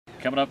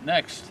Coming up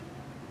next,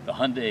 the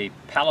Hyundai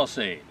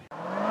Palisade.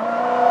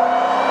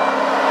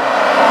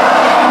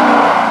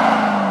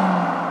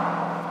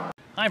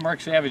 Hi, Mark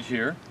Savage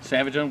here,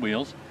 Savage on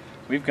Wheels.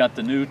 We've got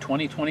the new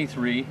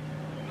 2023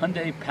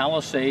 Hyundai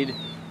Palisade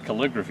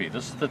Calligraphy.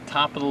 This is the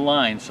top of the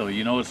line, so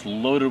you know it's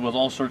loaded with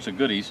all sorts of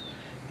goodies.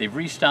 They've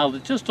restyled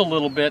it just a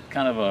little bit,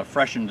 kind of a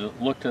freshened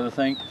look to the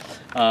thing.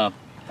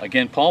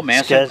 Again, Paul,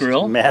 massive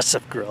grill.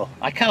 Massive grill.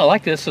 I kind of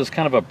like this as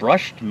kind of a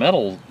brushed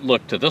metal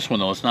look to this one,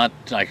 though. It's not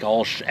like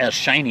all as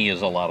shiny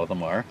as a lot of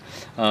them are.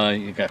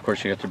 Of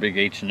course, you got the big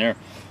H in there.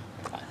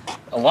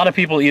 A lot of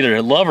people either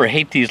love or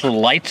hate these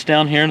little lights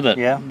down here.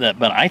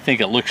 But I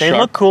think it looks sharp. They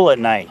look cool at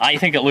night. I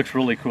think it looks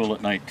really cool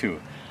at night, too.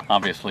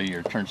 Obviously,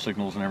 your turn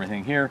signals and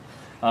everything here.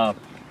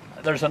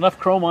 There's enough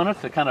chrome on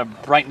it to kind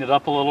of brighten it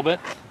up a little bit.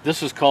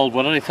 This is called,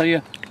 what did I tell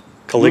you?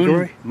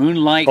 Calligraphy?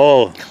 Moonlight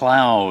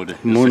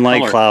Cloud.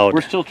 Moonlight Cloud.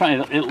 We're still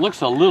trying to, it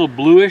looks a little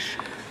bluish.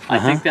 I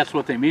think that's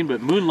what they mean, but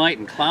moonlight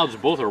and clouds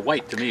both are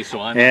white to me, so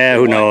I'm not sure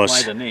who knows?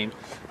 Why the name.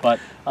 But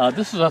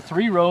this is a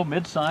 3-row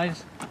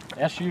mid-size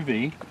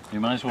SUV. You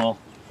might as well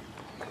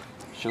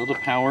show the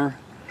power.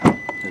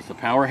 There's the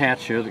power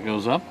hatch here that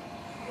goes up.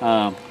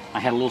 I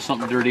had a little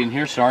something dirty in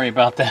here, sorry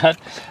about that.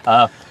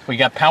 We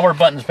got power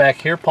buttons back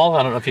here, Paul.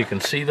 I don't know if you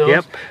can see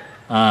those.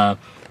 Yep.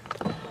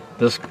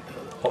 This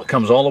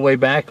comes all the way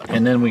back,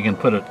 and then we can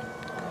put it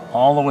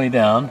all the way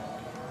down.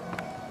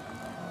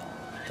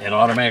 It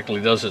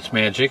automatically does its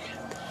magic.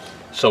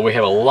 So we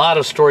have a lot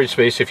of storage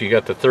space if you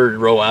got the 3rd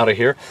row out of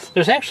here.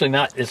 There's actually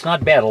it's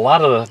not bad. A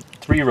lot of the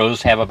 3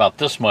 rows have about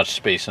this much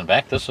space in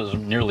back. This is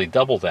nearly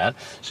double that.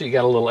 So you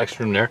got a little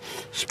extra in there.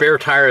 Spare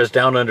tire is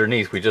down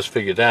underneath. We just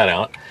figured that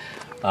out.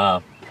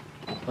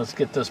 Let's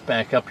get this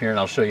back up here and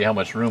I'll show you how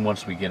much room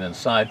once we get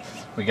inside.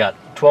 We got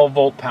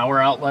 12-volt power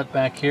outlet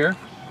back here.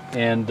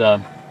 And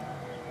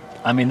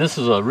I mean, this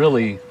is a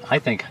really, I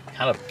think,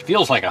 kind of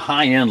feels like a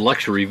high-end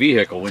luxury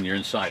vehicle when you're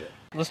inside it.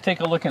 Let's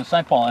take a look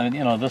inside, Paul. And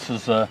you know, this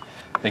is,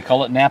 they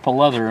call it Napa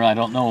leather. I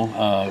don't know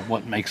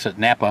what makes it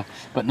Napa,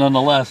 but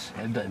nonetheless,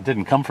 it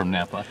didn't come from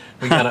Napa.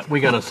 We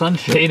got a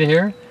sunshade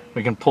here.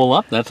 We can pull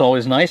up. That's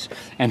always nice.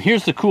 And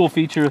here's the cool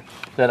feature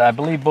that I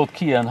believe both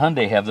Kia and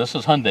Hyundai have. This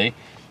is Hyundai.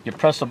 You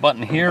press a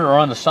button here or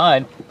on the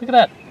side. Look at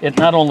that. It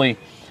not only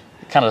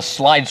kind of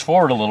slides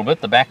forward a little bit,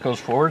 the back goes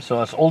forward, so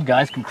us old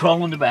guys can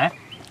crawl in the back.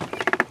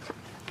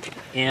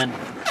 And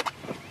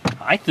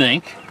I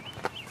think,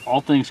 all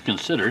things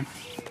considered,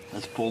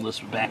 let's pull this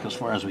back as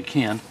far as we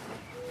can.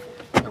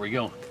 There we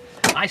go.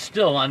 I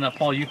know,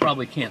 Paul, you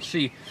probably can't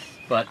see,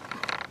 but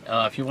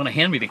if you want to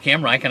hand me the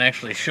camera, I can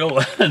actually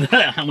show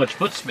how much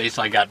foot space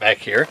I got back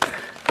here.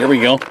 Here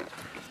we go.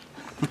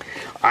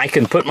 I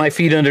can put my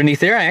feet underneath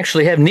there. I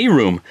actually have knee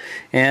room,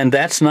 and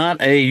that's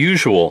not a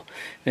usual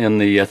in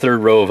the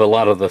 3rd row of a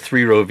lot of the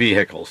 3-row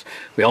vehicles.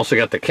 We also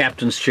got the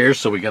captain's chairs,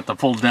 so we got the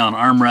fold-down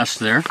armrest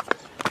there.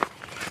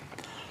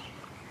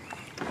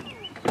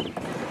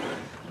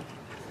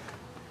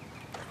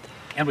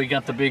 And we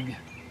got the big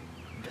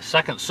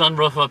 2nd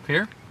sunroof up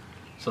here,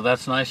 so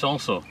that's nice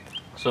also.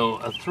 So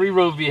a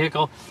 3-row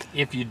vehicle.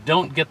 If you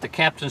don't get the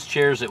captain's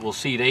chairs, it will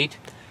seat 8.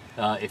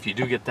 If you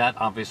do get that,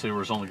 obviously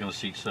we're only going to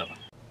seat 7.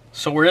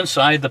 So we're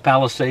inside the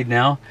Palisade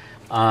now.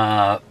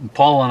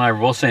 Paul and I were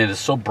both saying it's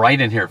so bright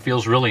in here. It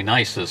feels really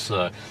nice. This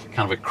kind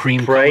of a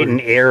cream bright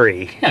and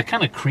airy. Yeah,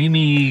 kind of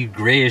creamy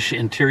grayish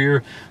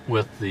interior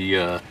with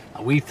the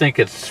we think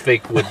it's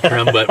fake wood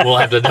trim, but we'll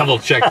have to double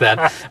check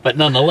that. But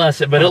nonetheless,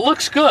 it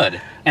looks good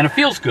and it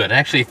feels good.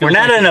 Actually, it feels we're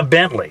not like in a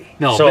Bentley.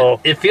 No, so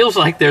but it feels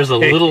like there's a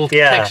little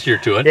texture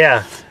to it.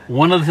 Yeah.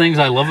 One of the things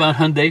I love about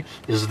Hyundai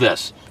is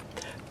this.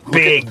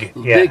 Big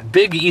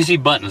Easy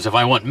buttons. If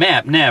I want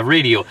map, nav,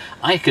 radio,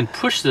 I can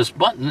push this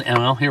button, and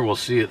well, here we'll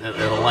see it.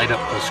 It'll light up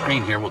the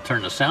screen here. We'll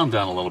turn the sound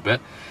down a little bit,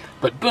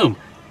 but boom,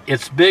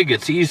 it's big,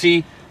 it's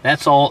easy.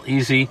 That's all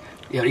easy.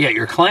 Yeah,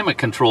 your climate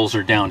controls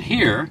are down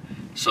here,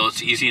 so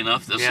it's easy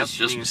enough. This is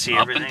just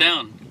up and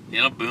down.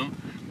 You know, boom,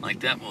 like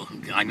that. Well,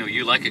 I know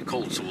you like it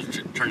cold, so we'll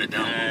turn it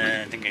down a little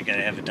bit. I think I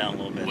gotta have it down a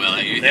little bit. Well,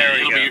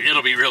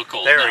 it'll be real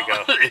cold. There we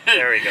go.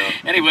 There we go.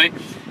 Anyway,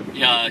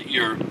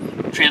 your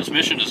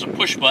transmission is a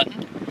push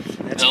button.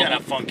 It's kind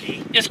of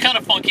funky. It's kind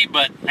of funky,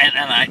 but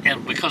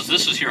and because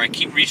this is here, I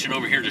keep reaching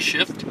over here to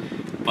shift.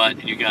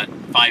 But you got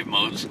 5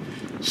 modes: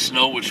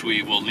 snow, which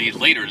we will need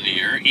later in the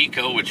year;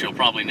 eco, which you'll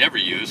probably never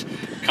use;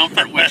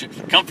 comfort,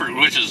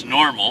 which is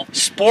normal;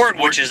 sport,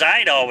 which is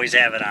I'd always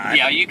have it on.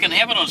 Yeah, you can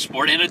have it on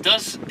sport, and it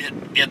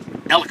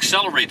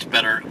accelerates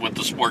better with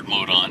the sport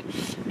mode on,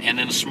 and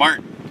then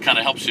smart kind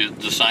of helps you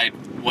decide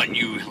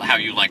how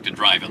you like to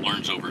drive. It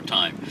learns over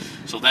time,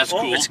 so that's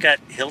cool. It's got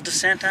hill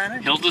descent on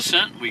it. Hill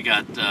descent. We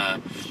got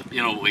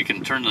we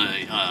can turn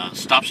the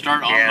stop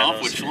start on and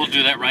off, which we'll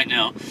do that right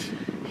now.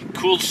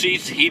 Cooled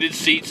seats,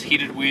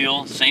 heated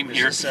wheel. Same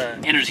here.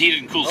 And there's heated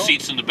and cooled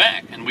seats in the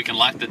back, and we can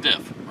lock the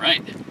diff.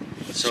 Right.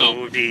 So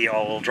it would be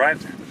all-wheel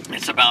drive then.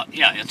 It's about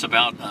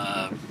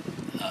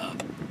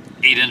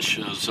 8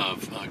 inches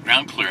of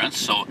ground clearance,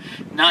 so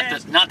not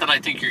that I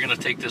think you're going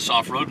to take this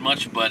off-road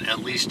much, but at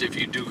least if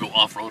you do go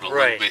off-road a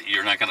little bit,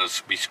 you're not going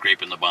to be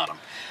scraping the bottom.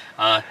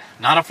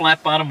 Not a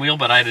flat bottom wheel,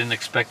 but I didn't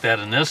expect that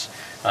in this.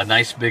 A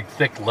nice big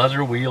thick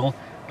leather wheel,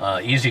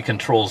 easy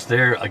controls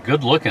there, a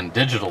good looking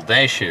digital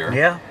dash here.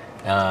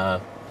 Yeah.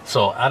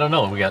 So I don't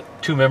know, we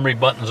got 2 memory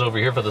buttons over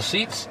here for the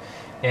seats,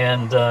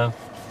 and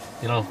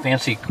you know,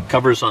 fancy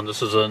covers on.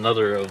 This is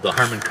another of the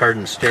Harman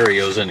Kardon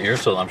stereos in here,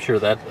 so I'm sure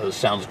that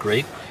sounds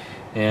great.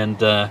 And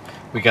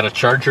we got a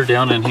charger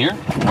down in here,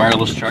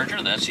 wireless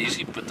charger. That's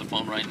easy. Put the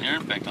phone right in there.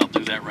 In fact, I'll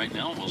do that right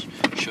now. We'll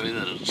show you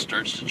that it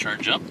starts to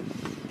charge up.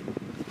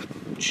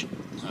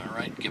 All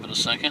right, give it a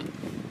second.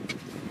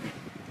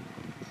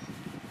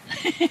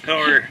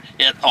 Or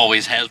It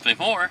always has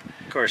before.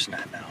 of course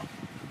not now.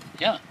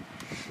 Yeah.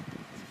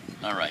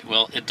 All right.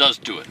 Well, it does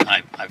do it.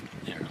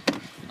 Here,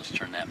 let's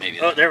turn that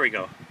maybe. Oh, there we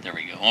go. There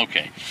we go.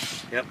 Okay.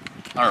 Yep.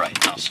 All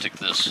right. I'll stick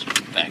this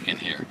back in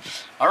here.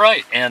 All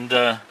right. And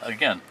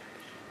again,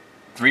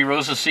 3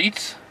 rows of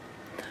seats.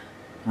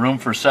 Room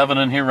for 7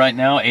 in here right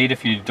now. 8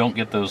 if you don't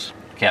get those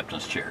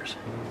captain's chairs.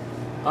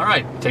 All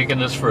right. Taking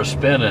this for a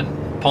spin,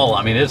 and Paul,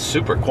 I mean, it's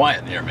super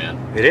quiet in here,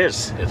 man. It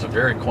is. It's a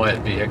very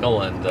quiet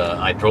vehicle, and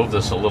I drove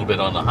this a little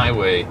bit on the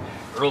highway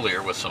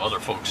earlier with some other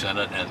folks in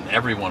it, and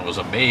everyone was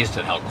amazed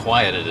at how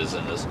quiet it is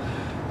in this.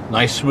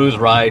 Nice smooth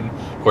ride.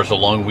 Of course, a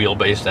long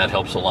wheelbase, that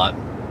helps a lot.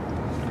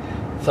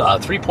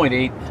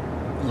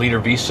 3.8 liter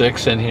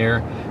V6 in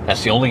here.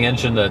 That's the only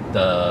engine that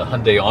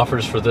Hyundai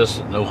offers for this.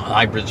 No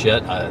hybrids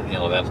yet. You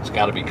know, that's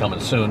got to be coming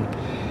soon.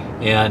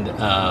 And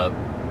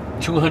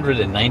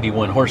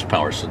 291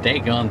 horsepower. So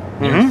daggone,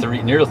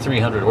 near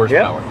 300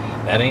 horsepower.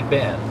 Yep. That ain't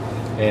bad.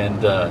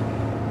 And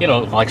you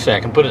know, like I say,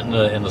 I can put it in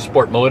the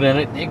sport mode,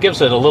 and it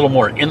gives it a little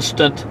more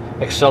instant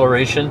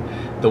acceleration.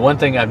 The one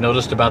thing I've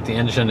noticed about the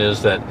engine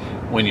is that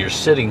when you're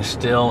sitting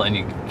still and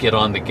you get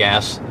on the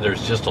gas,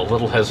 there's just a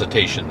little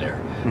hesitation there,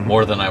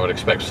 more than I would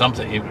expect.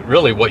 Something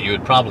really what you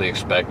would probably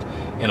expect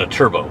in a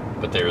turbo,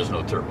 but there is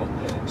no turbo.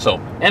 So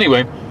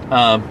anyway,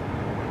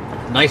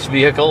 nice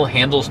vehicle,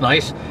 handles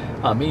nice.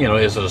 You know,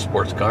 is it a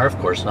sports car? Of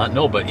course not.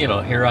 No, but you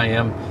know, here I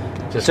am.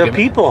 It's a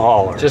people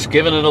hauler. Just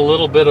giving it a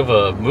little bit of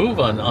a move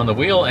on the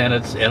wheel, and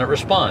it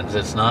responds.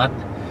 It's not.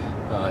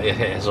 It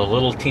has a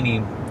little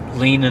teeny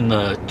lean in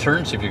the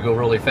turns if you go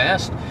really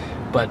fast.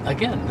 But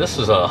again, this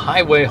is a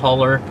highway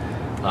hauler.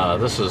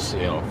 This is,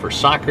 you know, for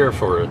soccer,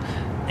 for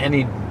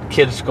any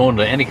kids going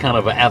to any kind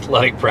of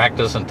athletic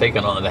practice and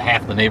taking on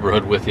half the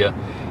neighborhood with you,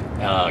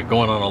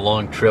 going on a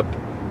long trip.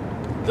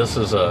 This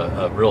is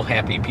a real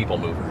happy people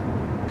mover.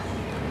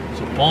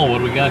 So Paul, what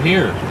do we got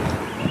here?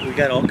 We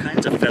got all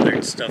kinds of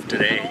feathered stuff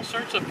today. All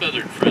sorts of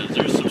feathered friends.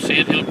 There's some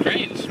sandhill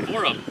cranes,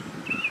 4 of them.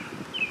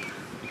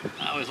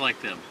 I always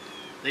like them.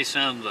 They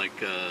sound like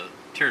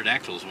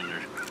pterodactyls when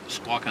they're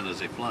squawking as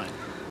they fly.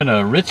 In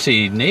a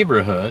ritzy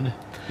neighborhood,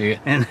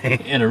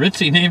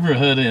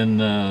 in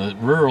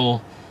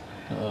rural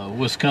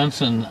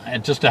Wisconsin,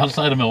 just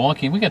outside of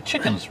Milwaukee, we got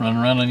chickens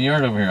running around in the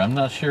yard over here. I'm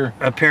not sure.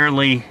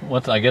 Apparently.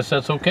 I guess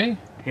that's okay.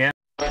 Yeah.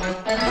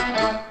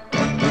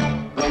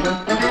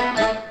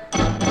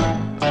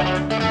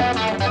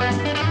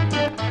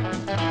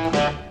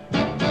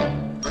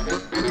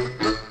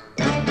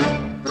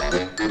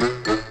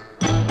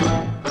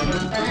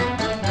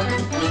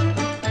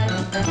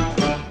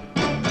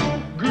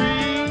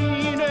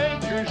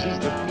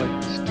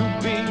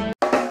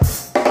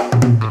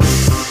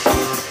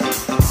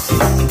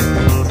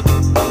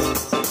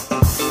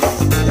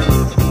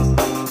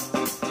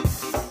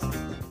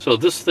 So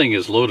this thing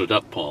is loaded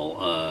up,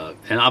 Paul,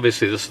 and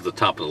obviously this is the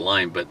top of the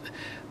line, but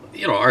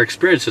you know, our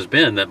experience has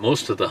been that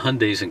most of the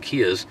Hyundais and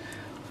Kias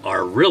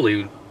are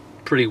really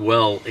pretty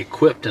well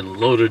equipped and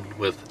loaded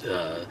with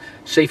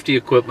safety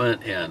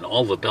equipment and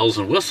all the bells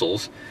and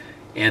whistles,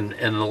 and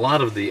a lot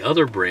of the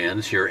other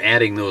brands, you're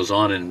adding those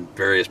on in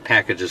various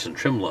packages and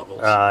trim levels.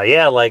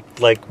 Yeah,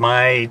 like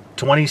my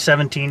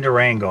 2017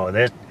 Durango.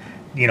 That,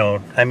 you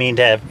know, I mean,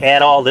 to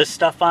add all this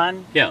stuff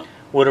on. Yeah.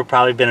 Would have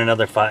probably been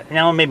another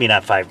no, maybe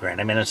not $5,000.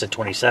 I mean, it's a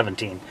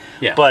 2017.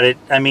 Yeah. But it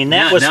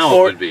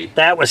would be.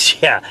 That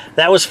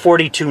was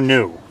 42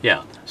 new.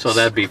 Yeah. So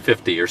that'd be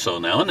 50 or so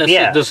now, and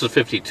this is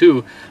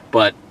 52.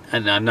 But I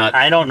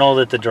don't know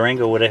that the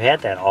Durango would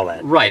have had all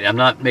that. Right. I'm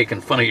not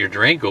making fun of your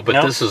Durango,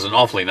 but This is an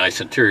awfully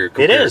nice interior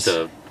compared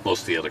to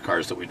most of the other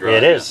cars that we drive.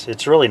 It is.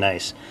 It's really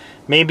nice.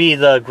 Maybe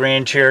the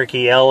Grand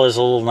Cherokee L is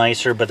a little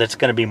nicer, but that's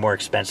going to be more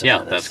expensive. Yeah,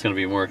 that's going to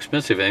be more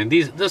expensive. And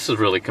this is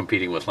really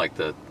competing with like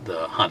the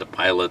Honda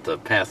Pilot, the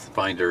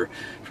Pathfinder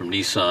from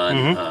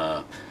Nissan,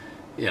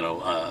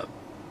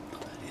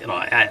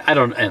 I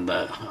don't, and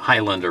the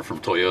Highlander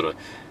from Toyota.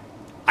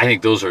 I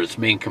think those are its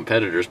main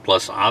competitors.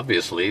 Plus,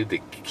 obviously,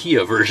 the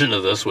Kia version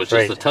of this, which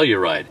is the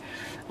Telluride.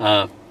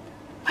 I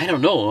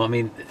don't know. I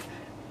mean,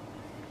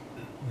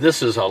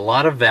 this is a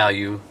lot of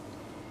value,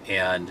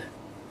 and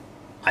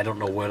I don't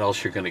know what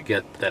else you're going to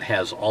get that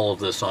has all of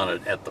this on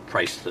it at the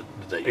price that you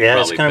probably pay.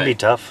 Yeah, it's going to be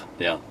tough.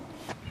 Yeah.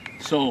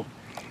 So,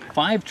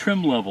 5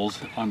 trim levels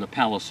on the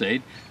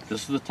Palisade.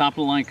 This is the top of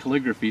the line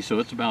Calligraphy, so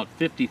it's about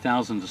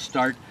 $50,000 to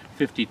start,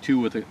 52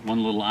 with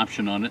one little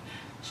option on it.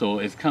 So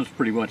it comes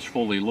pretty much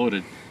fully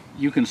loaded.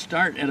 You can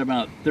start at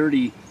about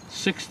 $37,000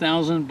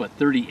 $6,000, but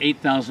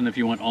 $38,000 if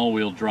you want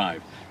all-wheel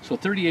drive. So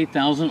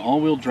 $38,000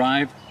 all-wheel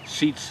drive,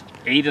 seats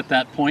 8 at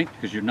that point,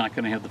 because you're not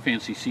going to have the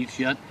fancy seats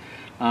yet.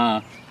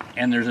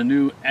 And there's a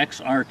new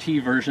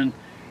XRT version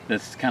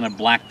that's kind of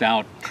blacked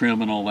out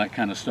trim and all that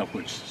kind of stuff,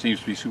 which seems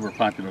to be super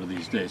popular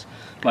these days.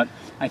 But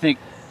I think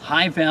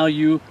high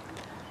value,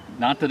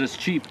 not that it's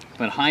cheap,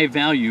 but high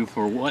value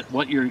for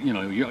what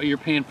you're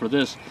paying for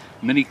this.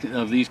 Many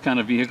of these kind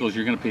of vehicles,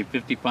 you're going to pay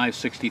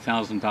 $55,000,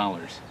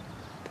 $60,000.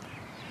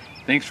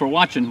 Thanks for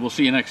watching. We'll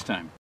see you next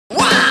time.